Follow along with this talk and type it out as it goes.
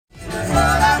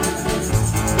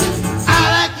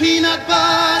peanut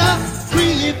butter,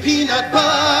 creamy peanut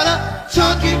butter,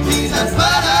 chunky peanut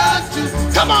butter too.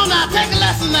 Come on now, take a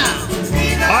lesson now.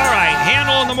 All right,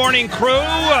 Handle in the Morning crew.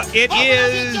 It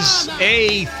is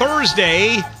a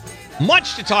Thursday.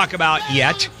 Much to talk about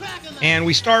yet. And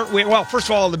we start with, well, first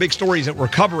of all, the big stories that we're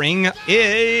covering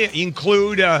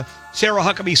include Sarah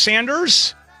Huckabee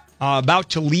Sanders about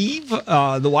to leave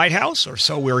the White House, or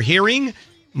so we're hearing.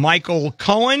 Michael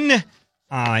Cohen,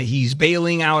 he's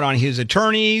bailing out on his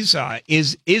attorneys.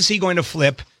 Is he going to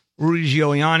flip? Rudy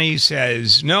Giuliani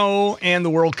says no. And the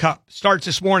World Cup starts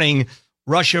this morning.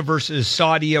 Russia versus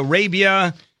Saudi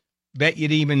Arabia. Bet you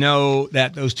didn't even know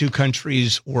that those two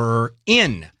countries were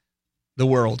in the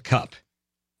World Cup.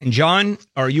 And John,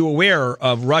 are you aware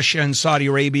of Russia and Saudi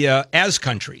Arabia as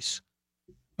countries?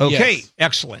 Okay, yes.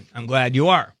 Excellent. I'm glad you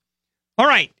are. All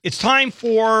right, it's time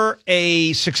for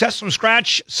a Success from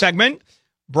Scratch segment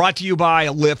brought to you by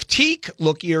Liftique.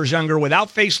 Look years younger without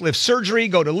facelift surgery.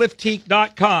 Go to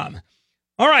liftique.com.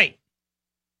 All right,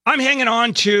 I'm hanging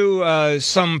on to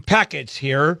some packets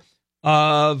here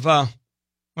of,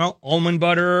 almond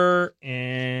butter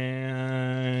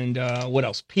and what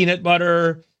else? Peanut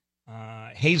butter,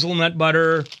 hazelnut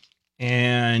butter,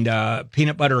 and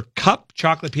peanut butter cup,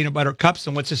 chocolate peanut butter cups.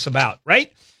 And what's this about,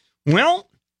 right? Well,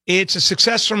 it's a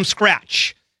Success from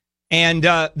Scratch. And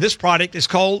this product is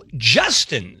called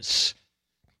Justin's.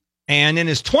 And in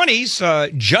his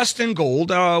 20s, Justin Gold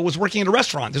was working at a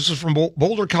restaurant. This was from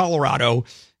Boulder, Colorado,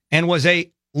 and was a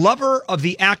lover of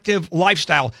the active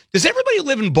lifestyle. Does everybody who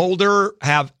live in Boulder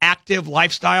have active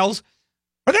lifestyles?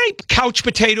 Are there any couch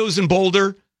potatoes in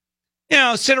Boulder? You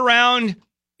know, sit around,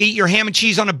 eat your ham and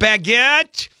cheese on a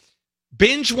baguette,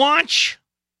 binge watch.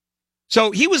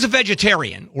 So he was a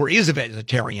vegetarian, or is a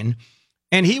vegetarian,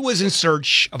 and he was in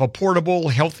search of a portable,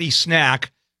 healthy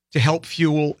snack to help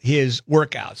fuel his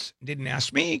workouts. Didn't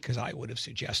ask me, because I would have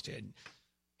suggested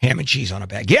ham and cheese on a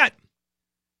baguette.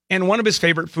 And one of his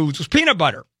favorite foods was peanut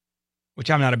butter, which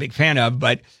I'm not a big fan of.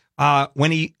 But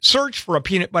when he searched for a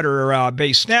peanut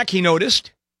butter-based snack, he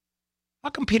noticed,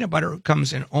 how come peanut butter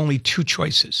comes in only two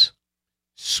choices?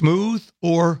 Smooth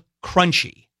or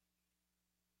crunchy?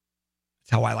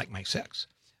 That's how I like my sex.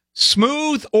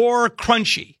 Smooth or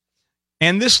crunchy.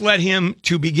 And this led him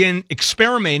to begin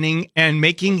experimenting and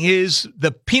making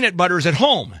the peanut butters at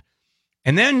home.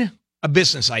 And then a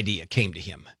business idea came to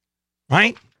him,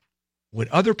 right? Would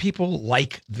other people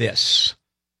like this?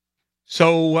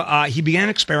 So he began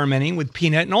experimenting with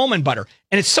peanut and almond butter.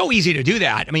 And it's so easy to do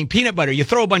that. I mean, peanut butter, you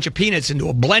throw a bunch of peanuts into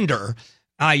a blender,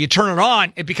 you turn it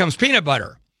on, it becomes peanut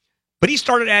butter. But he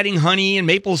started adding honey and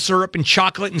maple syrup and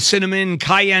chocolate and cinnamon,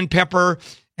 cayenne pepper,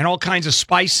 and all kinds of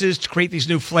spices to create these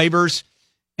new flavors.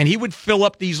 And he would fill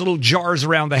up these little jars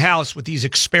around the house with these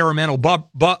experimental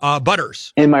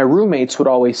butters. And my roommates would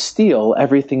always steal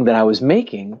everything that I was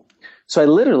making. So I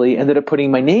literally ended up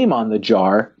putting my name on the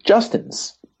jar,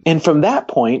 Justin's. And from that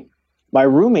point, my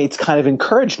roommates kind of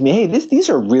encouraged me, hey, these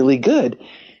are really good.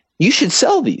 You should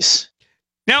sell these.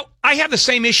 Now, I have the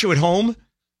same issue at home,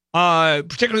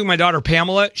 particularly with my daughter,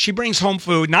 Pamela. She brings home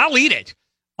food, and I'll eat it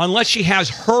unless she has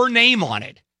her name on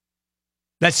it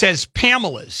that says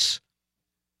Pamela's.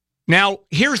 Now,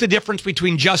 here's the difference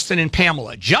between Justin and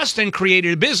Pamela. Justin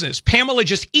created a business. Pamela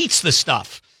just eats the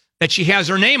stuff that she has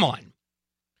her name on.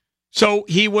 So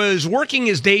he was working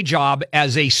his day job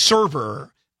as a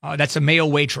server. That's a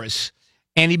male waitress.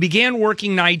 And he began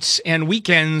working nights and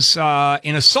weekends in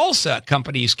a salsa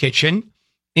company's kitchen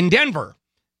in Denver.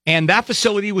 And that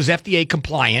facility was FDA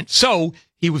compliant. So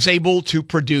he was able to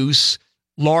produce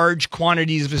large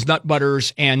quantities of his nut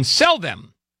butters and sell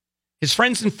them. His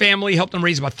friends and family helped him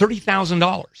raise about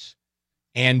 $30,000.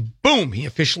 And boom, he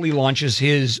officially launches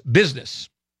his business.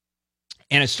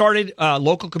 And it started a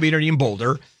local community in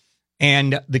Boulder.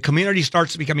 And the community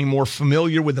starts becoming more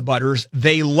familiar with the butters.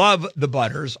 They love the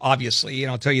butters, obviously. And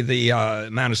I'll tell you the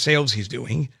amount of sales he's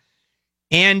doing.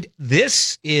 And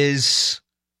this is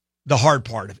the hard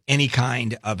part of any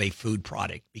kind of a food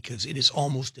product, because it is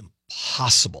almost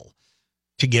impossible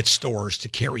to get stores to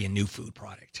carry a new food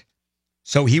product.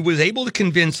 So he was able to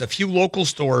convince a few local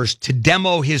stores to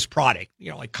demo his product,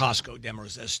 like Costco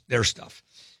demos their stuff,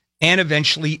 and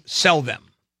eventually sell them.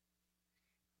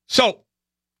 So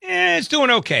it's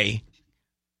doing okay.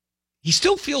 He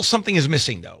still feels something is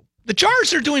missing, though. The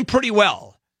jars are doing pretty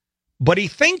well, but he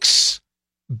thinks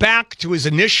back to his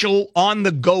initial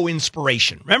on-the-go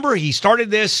inspiration. Remember, he started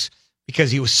this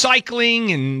because he was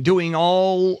cycling and doing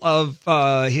all of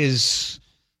his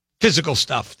physical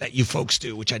stuff that you folks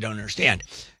do, which I don't understand.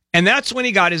 And that's when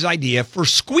he got his idea for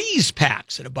squeeze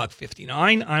packs at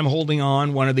 $1.59. I'm holding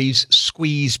on one of these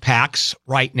squeeze packs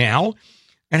right now.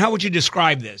 And how would you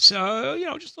describe this?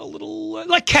 Just a little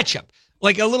like ketchup,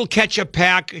 like a little ketchup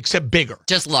pack, except bigger.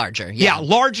 Just larger. Yeah,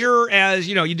 larger as,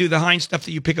 you do the Heinz stuff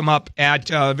that you pick them up at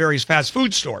various fast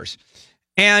food stores.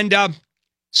 And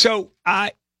so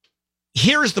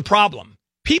here's the problem.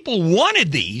 People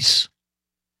wanted these,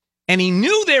 and he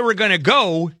knew they were going to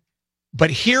go, but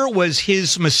here was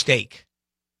his mistake.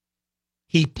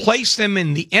 He placed them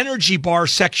in the energy bar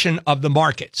section of the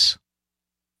markets,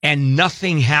 and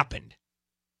nothing happened.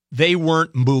 They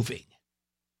weren't moving.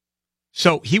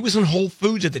 So he was in Whole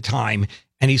Foods at the time,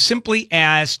 and he simply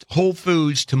asked Whole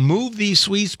Foods to move these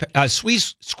squeeze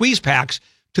packs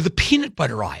to the peanut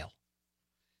butter aisle.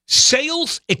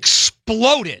 Sales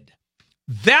exploded.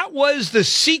 That was the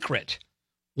secret.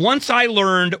 Once I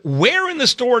learned where in the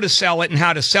store to sell it and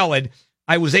how to sell it,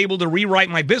 I was able to rewrite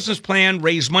my business plan,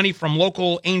 raise money from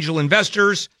local angel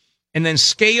investors, and then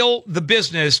scale the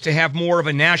business to have more of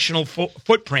a national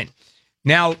footprint.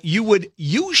 Now, you would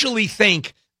usually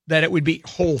think that it would be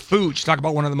Whole Foods. Talk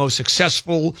about one of the most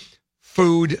successful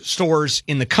food stores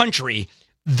in the country.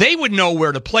 They would know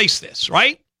where to place this,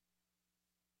 right?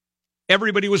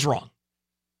 Everybody was wrong.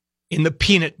 In the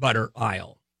peanut butter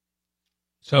aisle.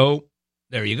 So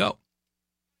there you go.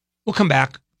 We'll come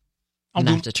back. I'm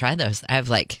going to have to try those. I have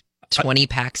like 20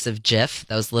 packs of Jif,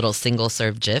 those little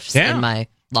single-serve Jifs in my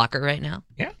locker right now.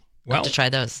 Yeah. Well, I'll have to try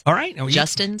those. All right.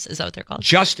 Justin's, is that what they're called?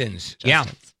 Justin's. Yeah. All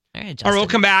right, Justin. All right, we'll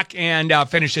come back and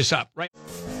finish this up. Right.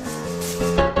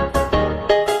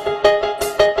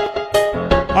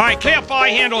 All right, KFI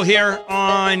Handle here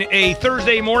on a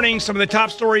Thursday morning. Some of the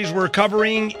top stories we're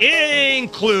covering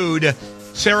include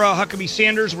Sarah Huckabee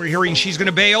Sanders. We're hearing she's going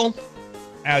to bail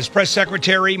as press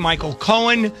secretary. Michael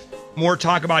Cohen. More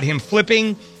talk about him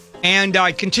flipping. And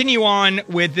continue on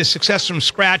with the Success from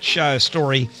Scratch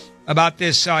story about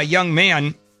this young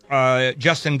man,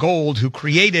 Justin Gold, who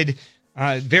created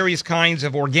various kinds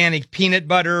of organic peanut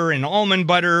butter and almond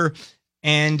butter.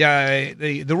 And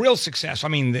the real success, I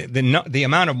mean, the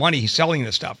amount of money he's selling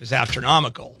this stuff is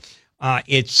astronomical.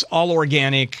 It's all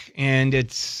organic, and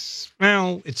it's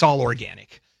all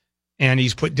organic. And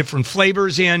he's put different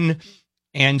flavors in.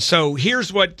 And so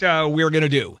here's what we're going to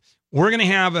do. We're going to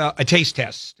have a taste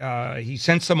test. He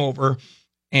sent some over,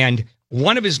 and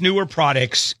one of his newer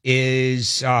products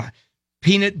is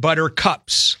peanut butter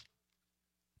cups.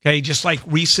 Okay, just like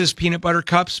Reese's peanut butter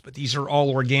cups, but these are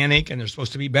all organic, and they're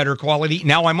supposed to be better quality.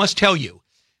 Now, I must tell you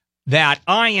that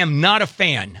I am not a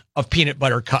fan of peanut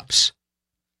butter cups.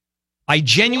 I'm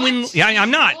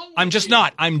not. I'm just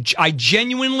not. I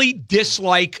genuinely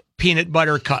dislike peanut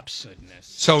butter cups. Goodness.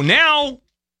 So now,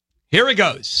 here it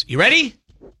goes. You ready?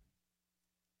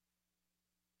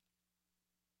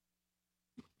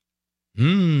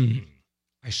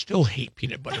 I still hate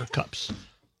peanut butter cups.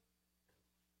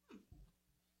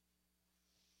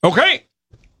 Okay.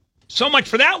 So much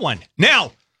for that one.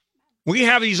 Now, we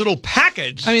have these little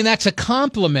packets. I mean, that's a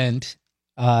compliment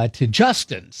to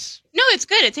Justin's. No, it's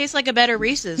good. It tastes like a better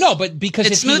Reese's. No, but because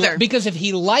it's smoother. Because if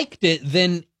he liked it,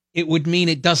 then it would mean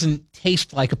it doesn't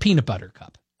taste like a peanut butter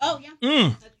cup. Oh,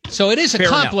 yeah. So it is a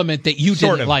compliment that you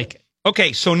didn't like it.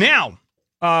 Okay, so now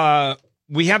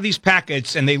we have these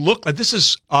packets, and they look like this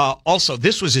is also,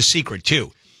 this was his secret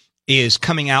too, is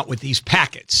coming out with these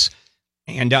packets.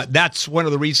 And that's one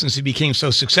of the reasons he became so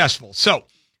successful. So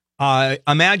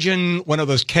imagine one of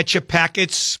those ketchup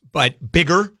packets, but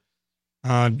bigger,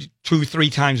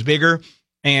 2-3 times bigger.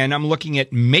 And I'm looking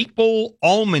at maple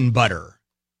almond butter.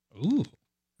 Ooh.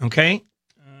 Okay.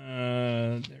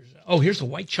 Here's a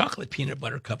white chocolate peanut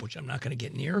butter cup, which I'm not going to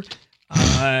get near.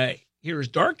 Here's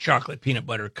dark chocolate peanut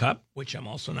butter cup, which I'm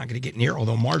also not going to get near,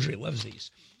 although Marjorie loves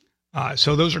these.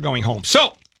 So those are going home.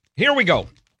 So here we go.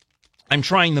 I'm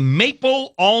trying the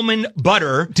maple almond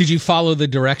butter. Did you follow the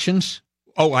directions?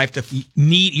 Oh, I have to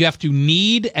You have to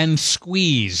knead and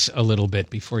squeeze a little bit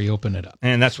before you open it up.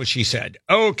 And that's what she said.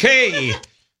 Okay.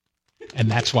 And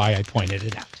that's why I pointed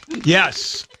it out.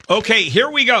 Yes. Okay, here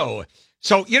we go.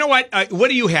 So, you know what? What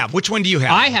do you have? Which one do you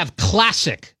have? I have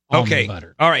classic almond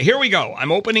butter. All right, here we go.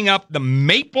 I'm opening up the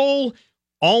maple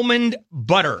almond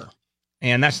butter.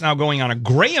 And that's now going on a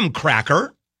graham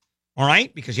cracker. All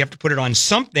right, because you have to put it on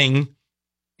something.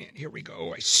 And here we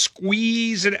go. I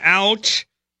squeeze it out.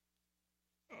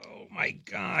 Oh, my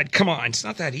God. Come on. It's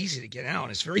not that easy to get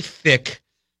out. It's very thick.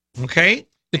 Okay.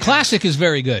 The classic is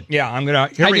very good. Yeah, I'm going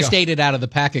to. I just ate it out of the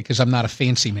packet because I'm not a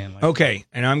fancy man. Like okay.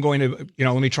 And I'm going to,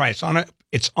 let me try it.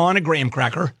 It's on a graham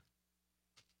cracker.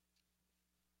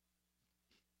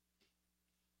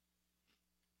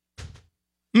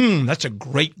 That's a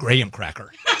great graham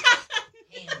cracker.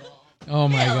 Oh,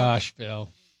 my gosh, Bill.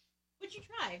 What'd you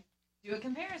try? Do a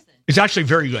comparison. It's actually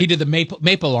very good. He did the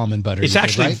maple almond butter. It's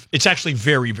actually right? it's actually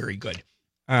very, very good.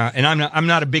 And I'm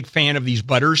not a big fan of these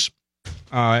butters.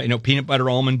 Peanut butter,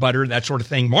 almond butter, that sort of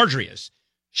thing. Marjorie is.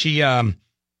 She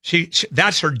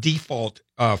that's her default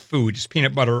food is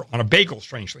peanut butter on a bagel.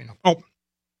 Strangely enough,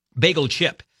 bagel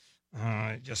chip.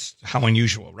 Just how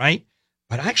unusual, right?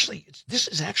 But actually, this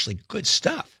is actually good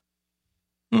stuff.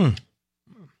 Another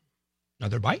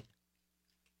bite.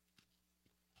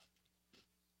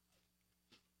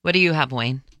 What do you have,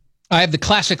 Wayne? I have the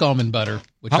classic almond butter,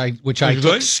 which I took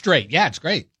good? straight. Yeah, it's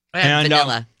great. I have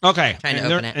vanilla. Okay. Trying to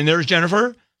open it. And there's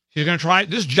Jennifer. She's going to try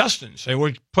it. This is Justin. So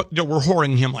we're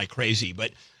whoring him like crazy, but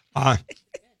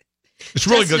it's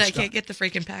really Justin, good I stuff. can't get the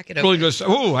freaking packet Really open. good stuff.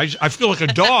 Oh, I feel like a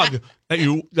dog that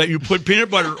you put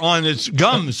peanut butter on its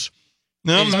gums.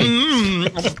 My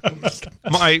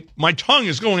tongue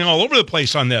is going all over the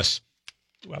place on this.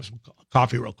 We'll have some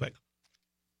coffee real quick.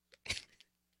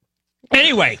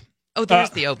 Anyway. Oh, there's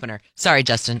the opener. Sorry,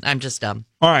 Justin. I'm just dumb.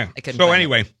 All right. I couldn't So find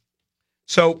anyway,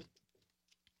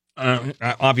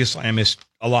 obviously I missed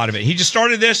a lot of it. He just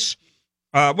started this.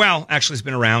 Actually, it's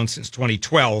been around since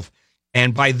 2012.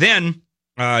 And by then,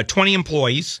 20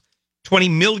 employees, $20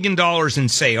 million in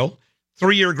sale,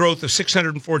 3-year growth of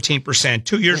 614%.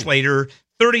 2 years later,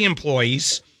 30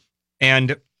 employees,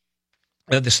 and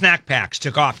the snack packs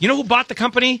took off. You know who bought the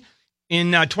company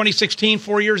in 2016,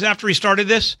 4 years after he started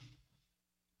this?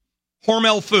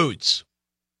 Hormel Foods.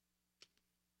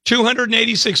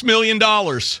 $286 million.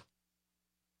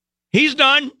 He's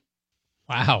done.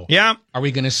 Wow. Yeah. Are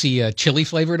we going to see a chili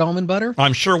flavored almond butter?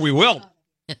 I'm sure we will.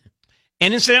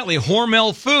 And incidentally,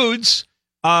 Hormel Foods,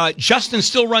 Justin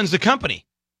still runs the company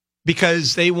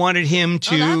because they wanted him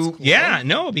to. That's cool. Yeah,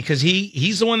 no, because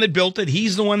he's the one that built it.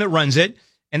 He's the one that runs it.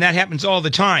 And that happens all the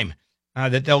time,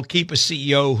 that they'll keep a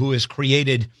CEO who has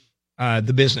created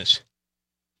the business.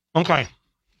 Okay.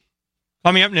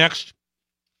 Coming up next,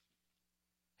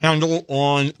 Handle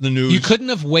on the news. You couldn't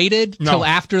have waited till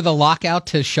after the lockout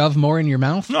to shove more in your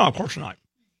mouth? No, of course not.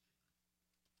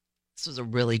 This was a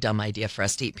really dumb idea for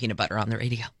us to eat peanut butter on the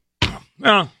radio.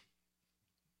 Yeah.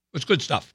 It's good stuff.